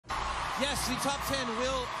Yes, the top 10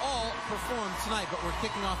 will all perform tonight, but we're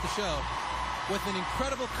kicking off the show with an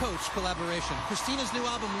incredible Coach collaboration. Christina's new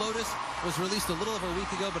album, Lotus, was released a little over a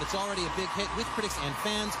week ago, but it's already a big hit with critics and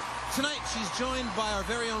fans. Tonight, she's joined by our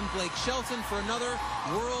very own Blake Shelton for another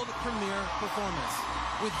world premiere performance.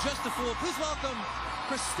 With Just a Fool, please welcome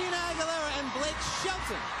Christina Aguilera and Blake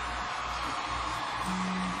Shelton.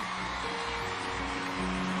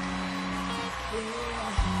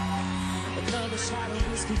 Another shot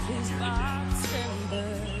of whiskey, please,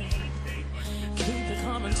 bartender. Keep it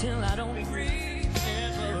coming till I don't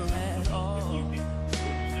remember at all.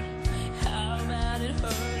 How bad it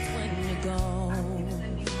hurts when you're gone.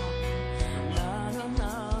 No, no, no,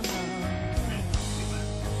 no.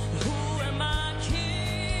 Who am I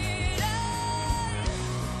kidding?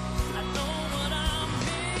 I know what I'm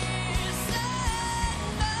missing.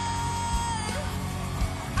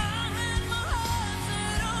 I had my heart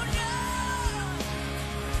set on you.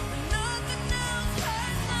 Nothing else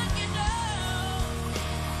hurts like you know.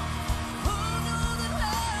 Who knew that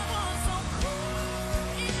love was so cruel?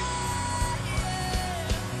 Yeah,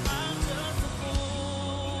 yeah. I'm just a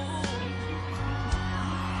fool.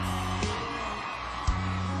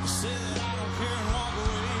 Say that I don't care and walk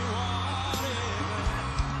away, whatever.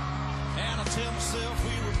 And I tell myself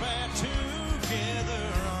we were back together.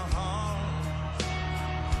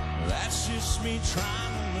 That's just me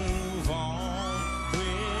trying to move on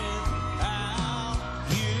without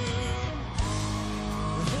you.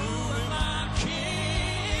 Who am I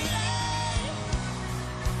kidding?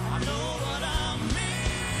 I know what I'm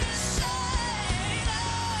missing.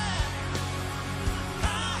 I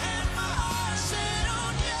had my heart set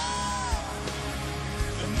on you.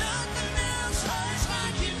 Nothing else hurts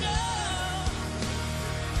like you know.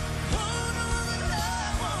 Who knew that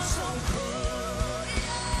love was so cruel?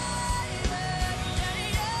 Yeah, yeah,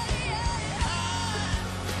 yeah, yeah.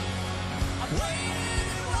 I'm waiting.